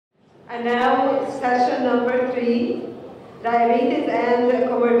And now, session number 3, Diabetes and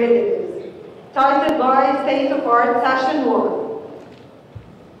Comorbidities, titled by State of Art, Session 1.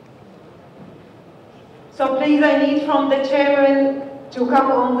 So please, I need from the chairman to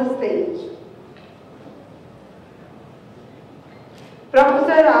come on the stage.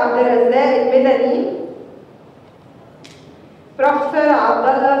 Professor Rayaz A Malik, Professor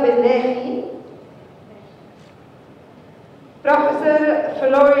Abdullah bin Nahi, Professor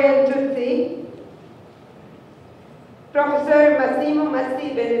Florian Tutti, Professor Massimo Massi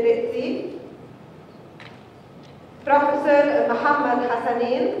Benedetti, Professor Muhammad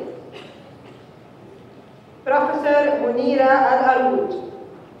Hassanin, Professor Munira Al-Aroud.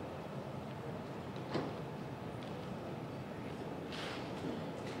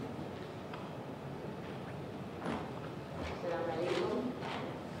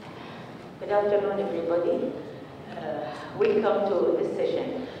 Good afternoon, everybody. Welcome to this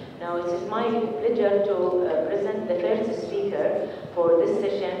session. Now, it is my pleasure to present the first speaker for this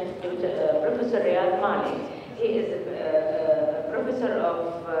session, Professor Rayaz A Malik. He is a professor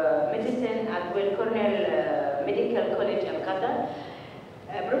of medicine at Weill Cornell Medical College in Qatar.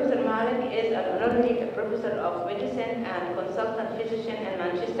 Professor Malik is an honorary professor of medicine and consultant physician in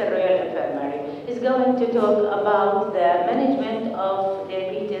Manchester Royal Infirmary. He's going to talk about the management of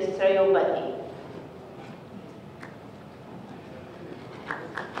diabetes triopathy.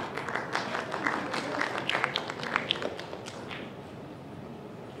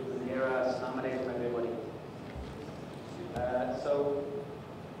 Assalamu alaikum, everybody. So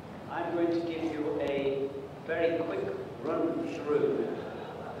I'm going to give you a very quick run through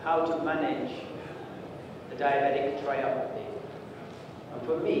how to manage the diabetic triopathy. And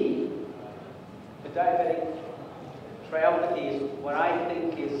for me, the diabetic triopathy is what I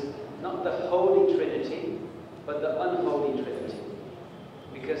think is not the holy trinity, but the unholy trinity.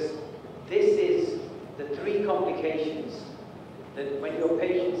 Because this is the 3 complications that when your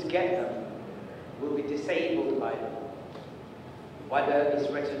patients get them, will be disabled by them. Whether it's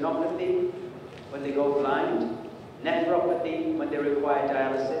retinopathy, when they go blind, nephropathy, when they require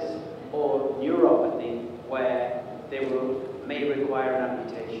dialysis, or neuropathy, where they may require an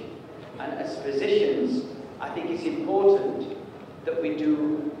amputation. And as physicians, I think it's important that we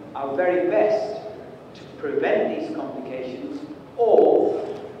do our very best to prevent these complications or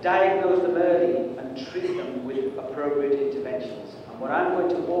diagnose them early and treat them with appropriate interventions. And what I'm going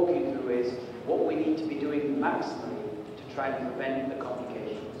to walk you through is what we need to be doing maximally to try and prevent the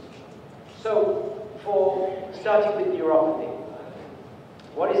complications. So, starting with neuropathy,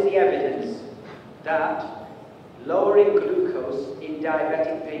 what is the evidence that lowering glucose in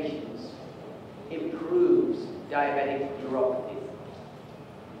diabetic patients improves diabetic neuropathy?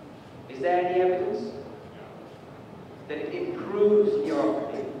 Is there any evidence that it improves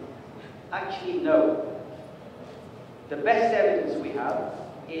neuropathy? Actually, no. The best evidence we have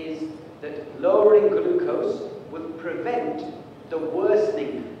is that lowering glucose will prevent the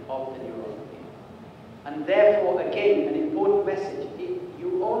worsening of the neuropathy. And therefore, again, an important message, if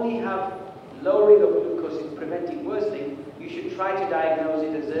you only have lowering of glucose is preventing worsening, you should try to diagnose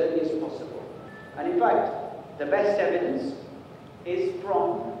it as early as possible. And in fact, the best evidence is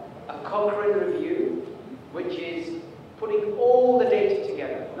from a Cochrane review, which is putting all the data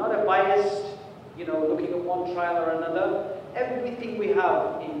together, not a biased, looking at one trial or another. Everything we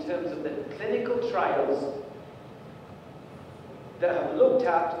have in terms of the clinical trials that have looked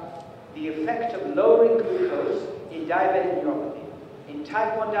at the effect of lowering glucose in diabetic neuropathy, in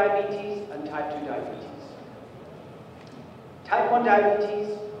type 1 diabetes and type 2 diabetes. Type 1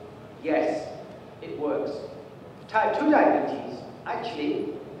 diabetes, yes, it works. Type 2 diabetes,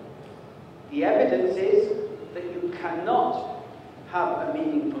 actually, the evidence is that you cannot have a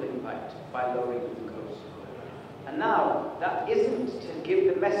meaningful impact by lowering glucose. And now, that isn't to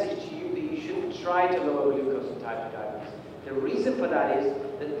give the message to you that you shouldn't try to lower glucose in type 2 diabetes. The reason for that is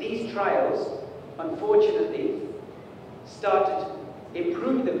that these trials, unfortunately, started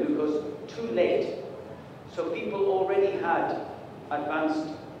improving the glucose too late. So people already had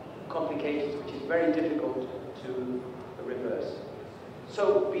advanced complications, which is very difficult to reverse.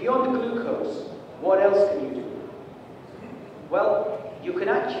 So beyond glucose, what else can you do? Well, you can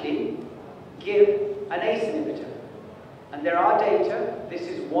actually give an ACE inhibitor. And there are data, this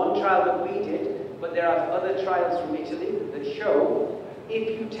is one trial that we did, but there are other trials from Italy that show if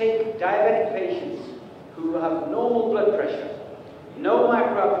you take diabetic patients who have normal blood pressure, no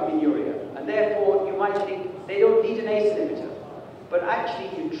microalbuminuria, and therefore you might think they don't need an ACE inhibitor, but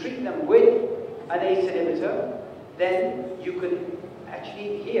actually you treat them with an ACE inhibitor, then you can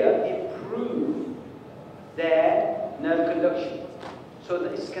actually here improve their nerve conduction. so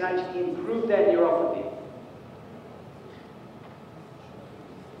that this can actually improve their neuropathy.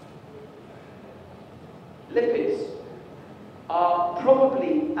 Lipids are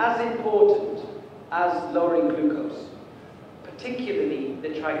probably as important as lowering glucose, particularly the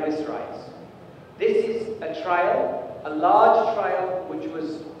triglycerides. This is a trial, a large trial, which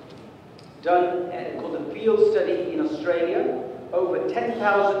was done called the Weill study in Australia. Over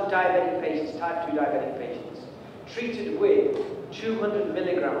 10,000 diabetic patients, type 2 diabetic patients, treated with 200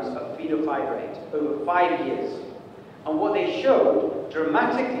 milligrams of fenofibrate over 5 years. And what they showed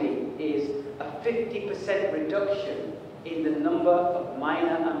dramatically is a 50% reduction in the number of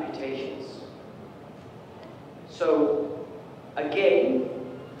minor amputations. So, again,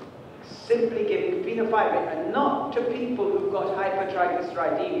 simply giving fenofibrate, and not to people who've got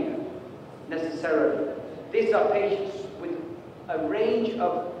hypertriglyceridemia necessarily. These are patients with a range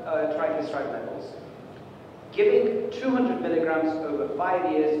of triglyceride levels. Giving 200 milligrams over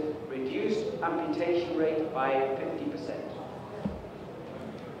 5 years reduced amputation rate by 50%.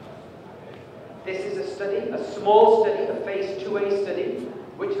 This is a study, a small study, a phase 2A study,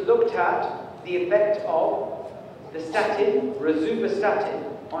 which looked at the effect of the statin, rosuvastatin,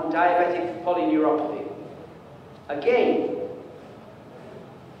 on diabetic polyneuropathy. Again,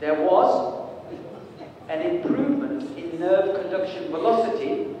 there was an improvement in nerve conduction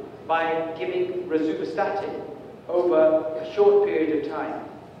velocity by giving rosuvastatin over a short period of time.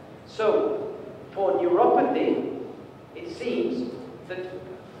 So, for neuropathy, it seems that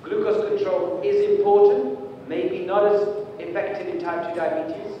glucose control is important, maybe not as effective in type 2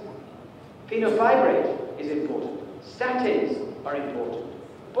 diabetes. Fenofibrate is important. Statins are important.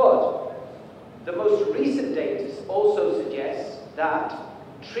 But the most recent data also suggests that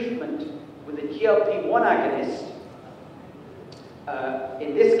treatment with a GLP-1 agonist,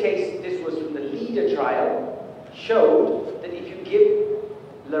 in this case, this was from the LEADER trial, showed that if you give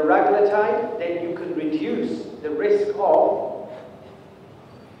liraglutide, then you can reduce the risk of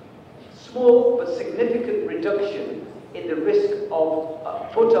small but significant reduction in the risk of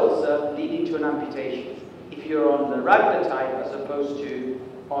a foot ulcer leading to an amputation if you're on liraglutide as opposed to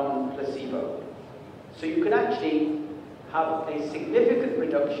on placebo. So you can actually have a significant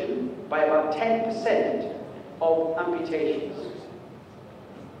reduction by about 10% of amputations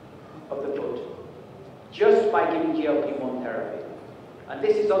of the foot just by giving GLP-1 therapy. And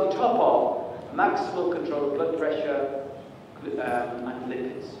this is on top of maximal control of blood pressure and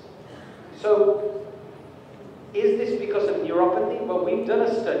lipids. So, is this because of neuropathy? Well, we've done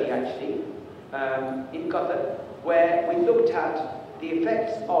a study actually in Qatar where we looked at the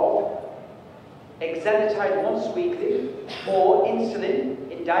effects of exenatide once weekly or insulin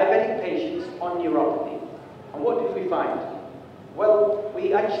in diabetic patients on neuropathy. And what did we find? Well,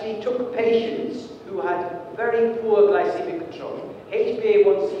 we actually took patients who had very poor glycemic control,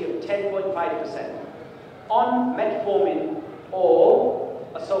 HbA1c of 10.5%, on metformin or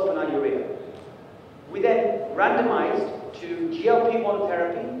a sulfonylurea. We then randomized to GLP-1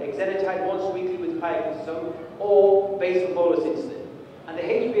 therapy, exenatide once weekly with pioglitazone, or basal bolus insulin. And the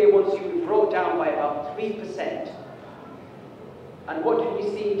HbA1c we brought down by about 3%. And what did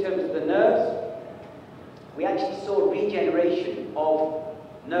we see in terms of the nerves? We actually saw regeneration of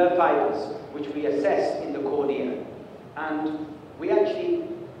nerve fibers, which we assessed in the cornea. And we actually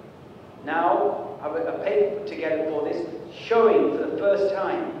now have a paper put together for this, showing for the first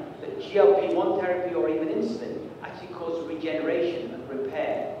time that GLP-1 therapy or even insulin actually cause regeneration and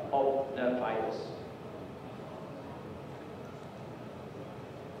repair of nerve fibers.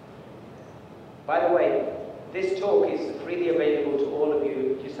 By the way, this talk is freely available to all of you.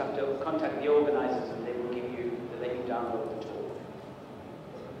 You just have to contact the organizers and they will give you the link to download the talk.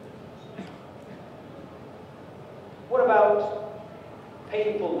 What about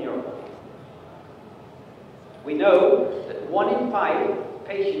painful neuropathy? We know that 1 in 5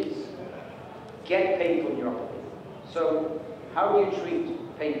 patients get painful neuropathy. So, how do you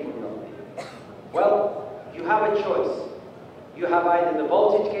treat painful neuropathy? Well, you have a choice. You have either the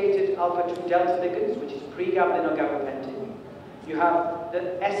voltage-gated alpha-2 delta ligands, which is pregabalin or gabapentin. You have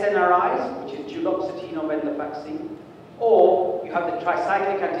the SNRIs, which is duloxetine or venlafaxine. Or you have the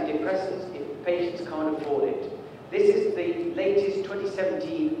tricyclic antidepressants if patients can't afford it. This is the latest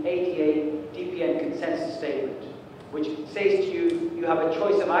 2017 ADA DPN consensus statement, which says to you, you have a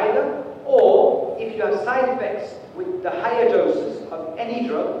choice of either, or if you have side effects with the higher doses of any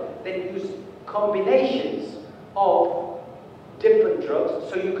drug, then use combinations of different drugs.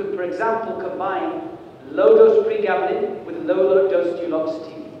 So you could, for example, combine low-dose pregabalin with low-dose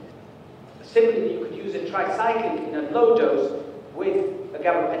duloxetine. Similarly, you could use a tricyclic in a low dose with a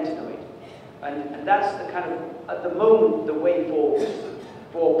gabapentinoid. And that's the kind of, at the moment, the way forward.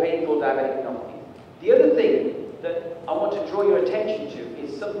 for painful diabetic neuropathy. The other thing that I want to draw your attention to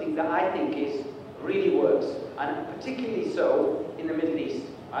is something that I think really works, and particularly so in the Middle East.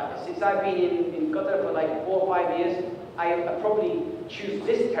 Since I've been in Qatar for like 4 or 5 years, I probably choose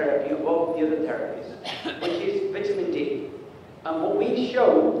this therapy above the other therapies, which is vitamin D. And what we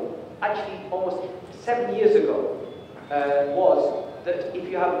showed, actually almost 7 years ago, was that if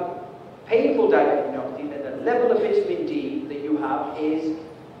you have painful diabetic neuropathy, then the level of vitamin D that you have is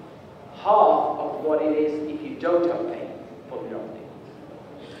half of what it is if you don't have painful neuropathy.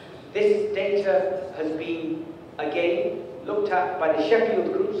 This data has been, again, looked at by the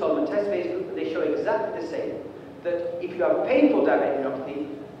Sheffield group, Solomon test-based group, and they show exactly the same. That if you have painful diabetic neuropathy,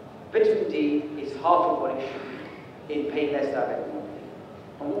 vitamin D is half of what it should be in painless diabetic neuropathy.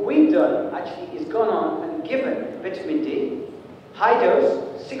 And what we've done, actually, is gone on and given vitamin D, high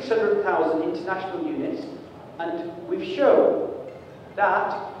dose, 600,000 international units, and we've shown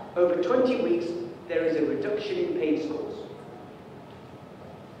that over 20 weeks, there is a reduction in pain scores.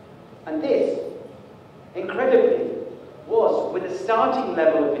 And this, incredibly, was with a starting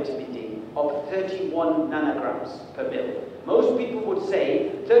level of vitamin D of 31 nanograms per mil. Most people would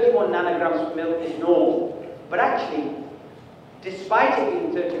say 31 nanograms per mil is normal, but actually, despite it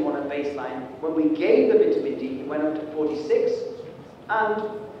being 31 at baseline, when we gave the vitamin D, it went up to 46, and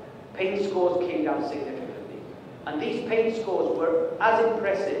pain scores came down significantly. And these pain scores were as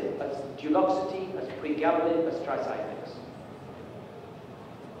impressive as duloxetine, as pregabalin, as tricyclics.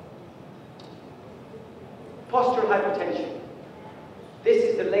 Postural hypertension. This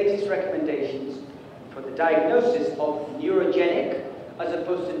is the latest recommendations for the diagnosis of neurogenic as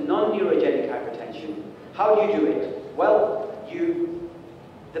opposed to non-neurogenic hypertension. How do you do it? Well,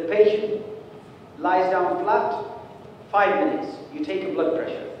 the patient lies down flat, 5 minutes. You take a blood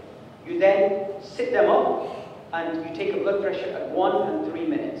pressure. You then sit them up and you take a blood pressure at 1 and 3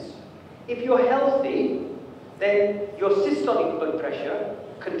 minutes. If you're healthy, then your systolic blood pressure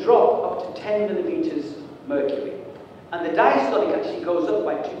can drop up to 10 millimeters mercury. And the diastolic actually goes up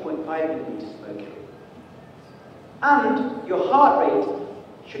by 2.5 millimeters mercury. And your heart rate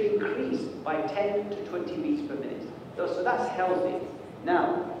should increase by 10 to 20 beats per minute. So that's healthy.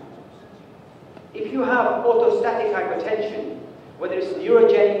 Now, if you have orthostatic hypertension, whether it's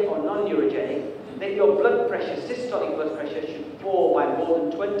neurogenic or non-neurogenic, then your blood pressure, systolic blood pressure, should fall by more than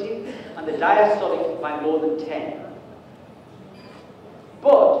 20 and the diastolic by more than 10.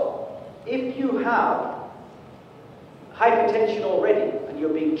 But if you have hypertension already and you're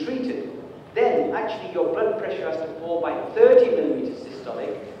being treated, then actually your blood pressure has to fall by 30 millimeters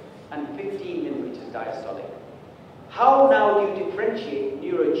systolic and 15 millimeters diastolic. How now do you differentiate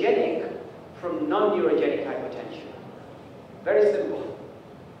neurogenic from non-neurogenic hypertension? Very simple.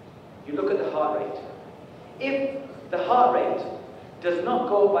 You look at the heart rate. If the heart rate does not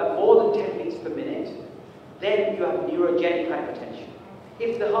go by more than 10 beats per minute, then you have neurogenic hypertension.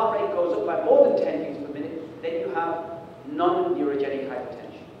 If the heart rate goes up by more than 10 beats per minute, then you have non-neurogenic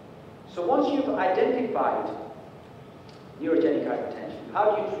hypertension. So once you've identified neurogenic hypertension,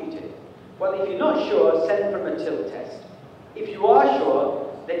 how do you treat it? Well, if you're not sure, send for a TIL test. If you are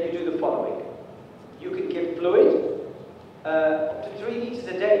sure, then you do the following. You can give fluid, up to 3 liters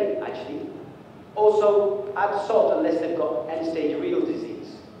a day, actually. Also, add salt unless they've got end-stage renal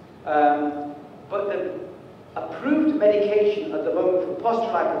disease. But the approved medication at the moment for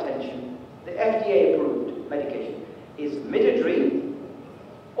postural hypertension, the FDA-approved medication, is midodrine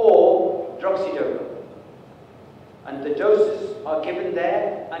or droxidopa. And the doses are given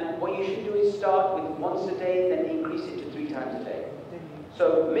there, and what you should do is start with once a day, then increase it to 3 times a day.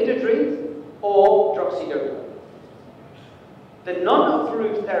 So midodrine or droxidopa. The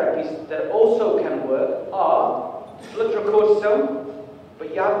non-approved therapies that also can work are fludrocortisone,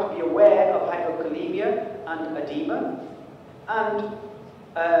 but you have to be aware of hypokalemia and edema, and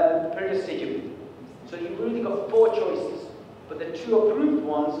pyridostigmine. So you've really got 4 choices, but the 2 approved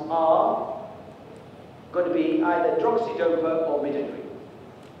ones are going to be either droxidopa or midodrine.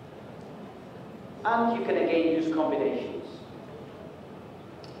 And you can again use combinations.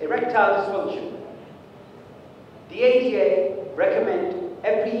 Erectile dysfunction. The ADA recommend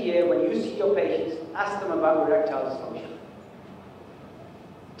every year when you see your patients, ask them about erectile dysfunction.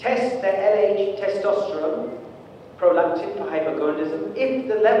 Test their LH testosterone, prolactin for hypogonadism. If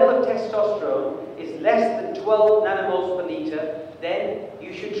the level of testosterone is less than 12 nanomoles per liter, then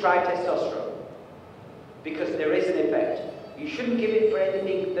you should try testosterone, because there is an effect. You shouldn't give it for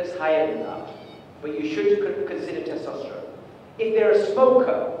anything that's higher than that, but you should consider testosterone. If they're a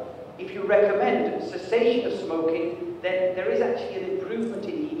smoker, if you recommend cessation of smoking, then there is actually an improvement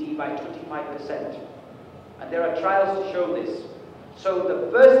in ED by 25%. And there are trials to show this. So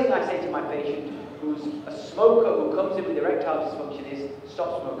the first thing I say to my patient who's a smoker who comes in with erectile dysfunction is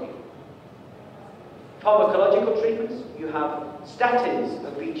stop smoking. Pharmacological treatments, you have statins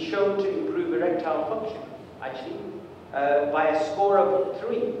have been shown to improve erectile function, actually, by a score of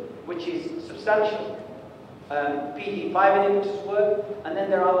 3, which is substantial. PD5 inhibitors work, and then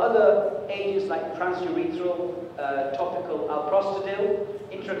there are other agents like transurethral, topical alprostadil,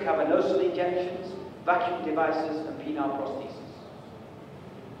 intracavernosal injections, vacuum devices, and penile prosthesis.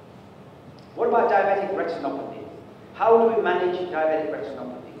 What about diabetic retinopathy? How do we manage diabetic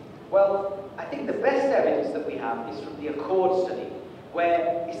retinopathy? Well, I think the best evidence that we have is from the Accord study,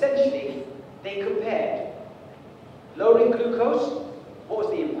 where essentially they compared lowering glucose, what was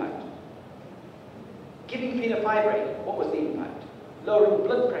the impact? Giving fenofibrate, what was the impact? Lowering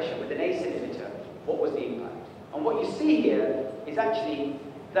blood pressure with an ACE inhibitor, what was the impact? And what you see here is actually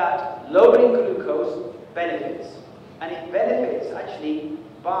that lowering glucose benefits, and it benefits actually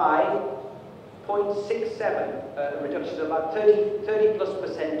by 0.67 reduction, so about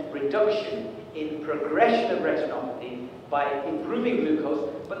 30+% reduction in progression of retinopathy by improving glucose.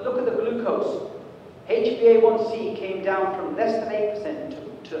 But look at the glucose. HbA1c came down from less than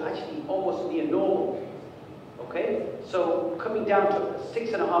 8% to actually almost near normal. Okay? So coming down to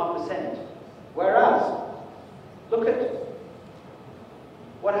 6.5%. Whereas, look at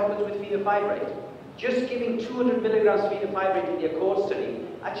what happens with fenofibrate. Just giving 200 milligrams fenofibrate in the Accord study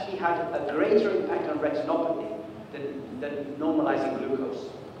actually had a greater impact on retinopathy than normalizing glucose.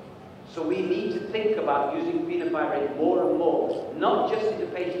 So we need to think about using fenofibrate more and more, not just in the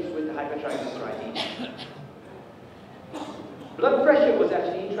patients with hypertriglyceridemia. Blood pressure was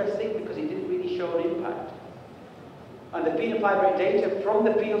actually interesting because it didn't really show an impact. And the fenofibrate data from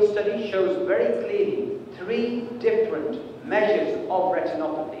the field study shows very clearly 3 different measures of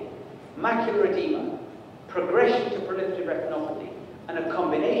retinopathy: macular edema, progression to proliferative retinopathy, and a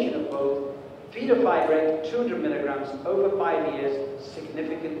combination of both. Fenofibrate 200 milligrams over 5 years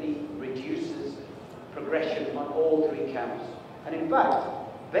significantly reduces progression on all 3 counts. And in fact,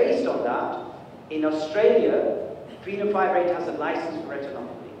 based on that, in Australia, fenofibrate has a license for retinopathy.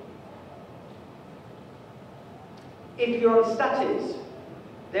 If you're on statins,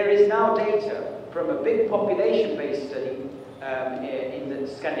 there is now data from a big population-based study in the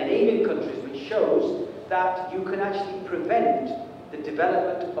Scandinavian countries which shows that you can actually prevent the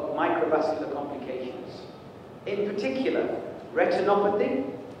development of microvascular complications. In particular, retinopathy,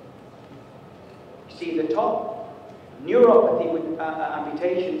 you see the top, neuropathy with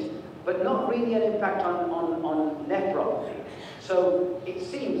amputations, but not really an impact on nephropathy. So it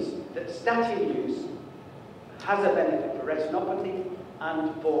seems that statin use has a benefit for retinopathy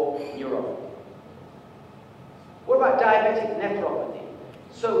and for neuropathy. What about diabetic nephropathy?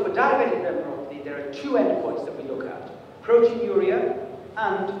 So for diabetic nephropathy, there are 2 endpoints that we look at: proteinuria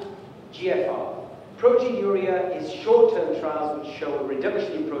and GFR. Proteinuria is short-term trials which show a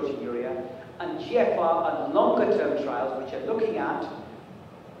reduction in proteinuria, and GFR are longer-term trials which are looking at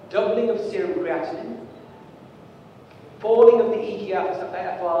doubling of serum creatinine, falling of the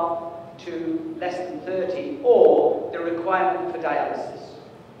eGFR to less than 30, or the requirement for dialysis.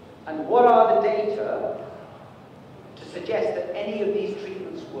 And what are the data to suggest that any of these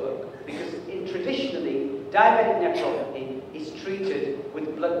treatments work? Because traditionally, diabetic nephropathy is treated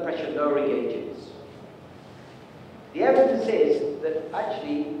with blood pressure lowering agents. The evidence is that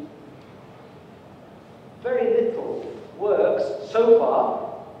actually very little works so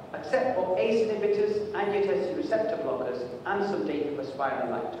far, except for ACE inhibitors, angiotensin receptor blockers, and some data for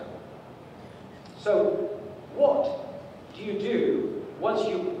spironolactone. So what do you do once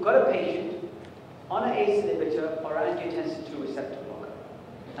you've got a patient on an ACE inhibitor or angiotensin 2 receptor blocker,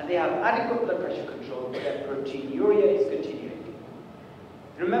 and they have adequate blood pressure control, but their proteinuria is continuing?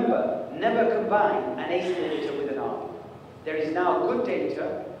 Remember, never combine an ACE inhibitor with an ARB. There is now good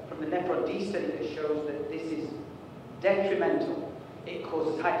data from the Nephro-D study that shows that this is detrimental. It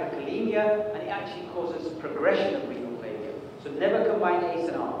causes hyperkalemia, and it actually causes progression of renal failure. So never combine ACE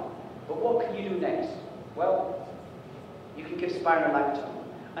and ARB. But what can you do next? Well, you can give spironolactone.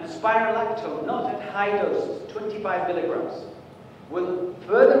 And spironolactone, not at high doses, 25 milligrams, will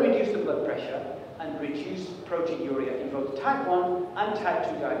further reduce the blood pressure and reduce proteinuria in both type 1 and type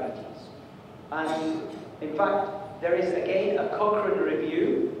 2 diabetes. And in fact, there is again a Cochrane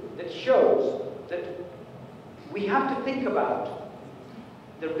review that shows that we have to think about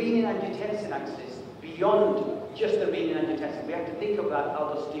the renin-angiotensin axis beyond just the renin-angiotensin. We have to think about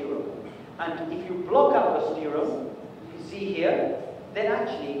aldosterone. And if you block aldosterone, you can see here, then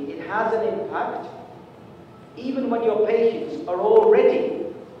actually it has an impact even when your patients are already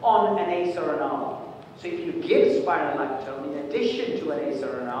on an ACE or an ARB. So if you give spironolactone in addition to an ACE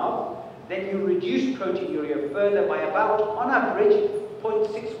or an ARB, then you reduce proteinuria further by about, on average,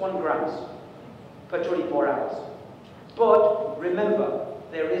 0.61 grams per 24 hours. But remember,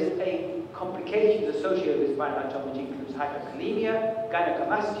 there is a complications associated with spironolactone, which includes hyperkalemia,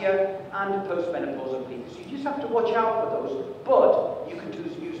 gynecomastia, and postmenopausal bleeding. So you just have to watch out for those, but you can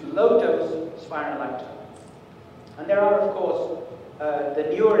use low-dose spironolactone. And there are, of course, the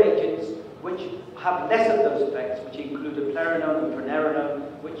newer agents which have less of those effects, which include eplerenone and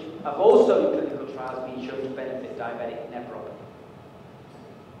pronerenone, which have also in clinical trials been shown to benefit diabetic nephropathy.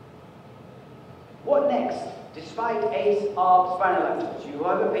 What next? Despite ACE, ARB, spironolactone, so you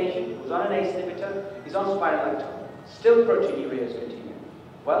have a patient who's on an ACE inhibitor, is on spironolactone, still proteinuria is continuing.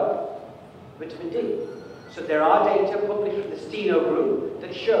 Well, vitamin D. So there are data published from the Steno group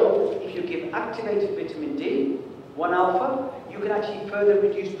that show if you give activated vitamin D, 1-alpha, you can actually further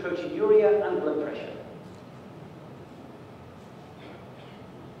reduce proteinuria and blood pressure.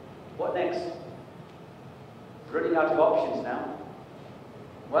 What next? Running out of options now.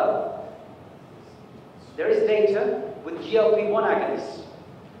 Well, there is data with GLP-1 agonists.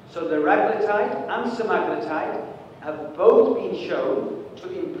 So the liraglutide and semaglutide have both been shown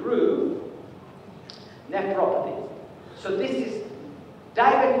to improve nephropathy. So this is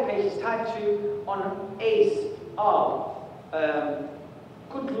diabetic patients type 2 on ACE, ARB,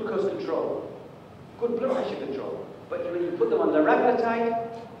 good glucose control, good blood pressure control. But when you put them on liraglutide,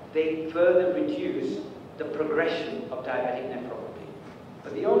 they further reduce the progression of diabetic nephropathy.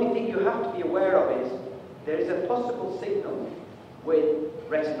 But the only thing you have to be aware of is there is a possible signal with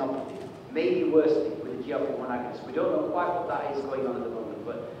retinopathy, maybe worsening with GLP-1 agonists. We don't know quite what that is going on at the moment,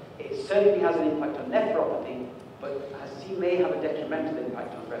 but it certainly has an impact on nephropathy, but may have a detrimental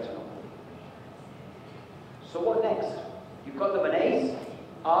impact on retinopathy. So what next? You've got them an ACE,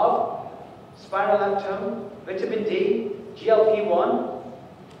 ARB, spironolactone, vitamin D, GLP-1.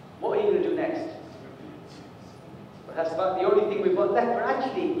 What are you going to do next? Well, that's about the only thing we've got left, but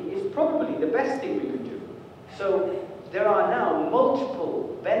actually it's probably the best thing we could do. So there are now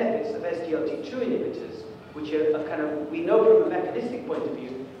multiple benefits of SGLT2 inhibitors, which are kind of, we know from a mechanistic point of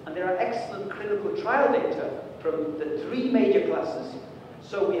view, and there are excellent clinical trial data from the three major classes.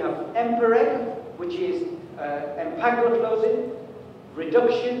 So we have EMPA-REG, which is empagliflozin,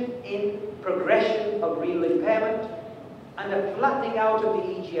 reduction in progression of renal impairment, and a flattening out of the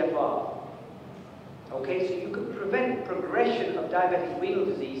EGFR. Okay, so you can prevent progression of diabetic renal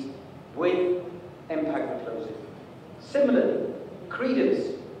disease with empagliflozin. Similarly,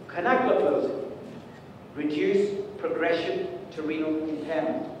 Credence, canagliflozin, reduce progression to renal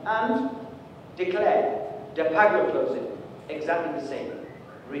impairment. And Declare, dapagliflozin, exactly the same.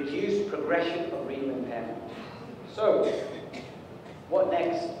 Reduce progression of renal impairment. So, what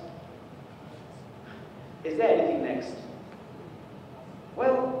next? Is there anything next?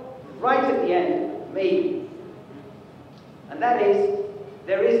 Well, right at the end, maybe. And that is,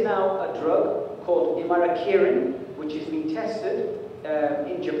 there is now a drug called imarakirin, which is being tested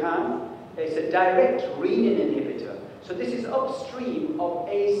in Japan. It's a direct renin inhibitor. So this is upstream of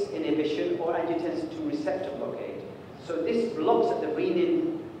ACE inhibition or angiotensin II receptor blockade. So this blocks at the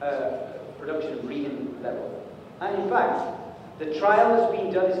renin production of renin level. And in fact, the trial that's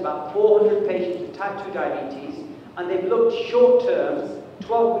been done is about 400 patients with type 2 diabetes, and they've looked short-term,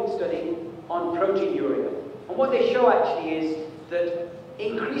 12-week study on proteinuria. And what they show actually is that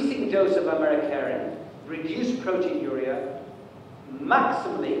increasing dose of imarakirin reduced proteinuria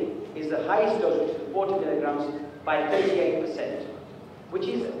maximally is the highest dose, which is 40 milligrams, by 38%, which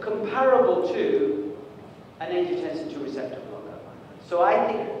is comparable to an angiotensin II receptor blocker. So I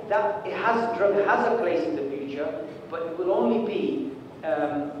think that drug has a place in the future, but it will only be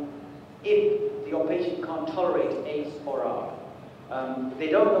if your patient can't tolerate ACE or ARB. They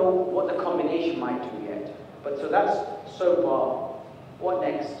don't know what the combination might do yet. But so that's so far. What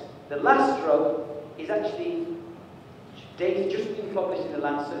next? The last drug is actually data just being published in the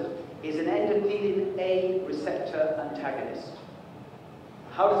Lancet, is an endothelin A receptor antagonist.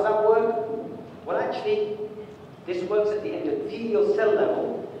 How does that work? Well, actually, this works at the endothelial cell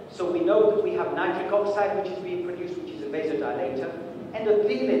level. So we know that we have nitric oxide, which is being produced, which is a vasodilator.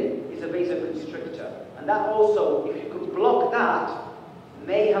 Endothelin is a vasoconstrictor. And that also, if you could block that,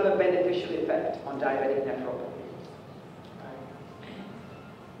 may have a beneficial effect on diabetic nephropathy.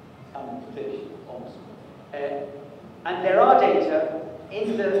 Finished, almost. And there are data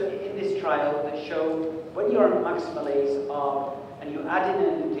in this trial that show when you're on maximal ACE ARB and you add in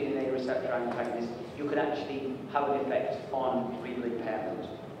an endothelin A receptor antagonist, you can actually have an effect on renal impairment.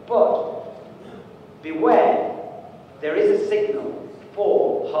 But beware, there is a signal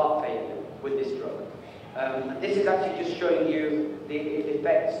for heart failure with this drug. This is actually just showing you the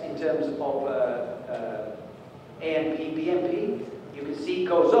effects in terms of ANP, BNP. You can see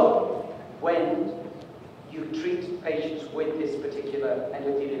goes up when you treat patients with this particular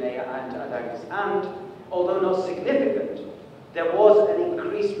endothelin A antagonist. And although not significant, there was an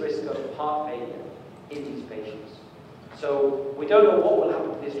increased risk of heart failure in these patients. So we don't know what will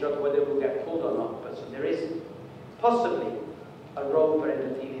happen to this drug, whether it will get pulled or not, but so there is possibly a role for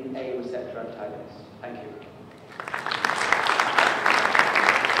endothelin A receptor antagonists. Thank you.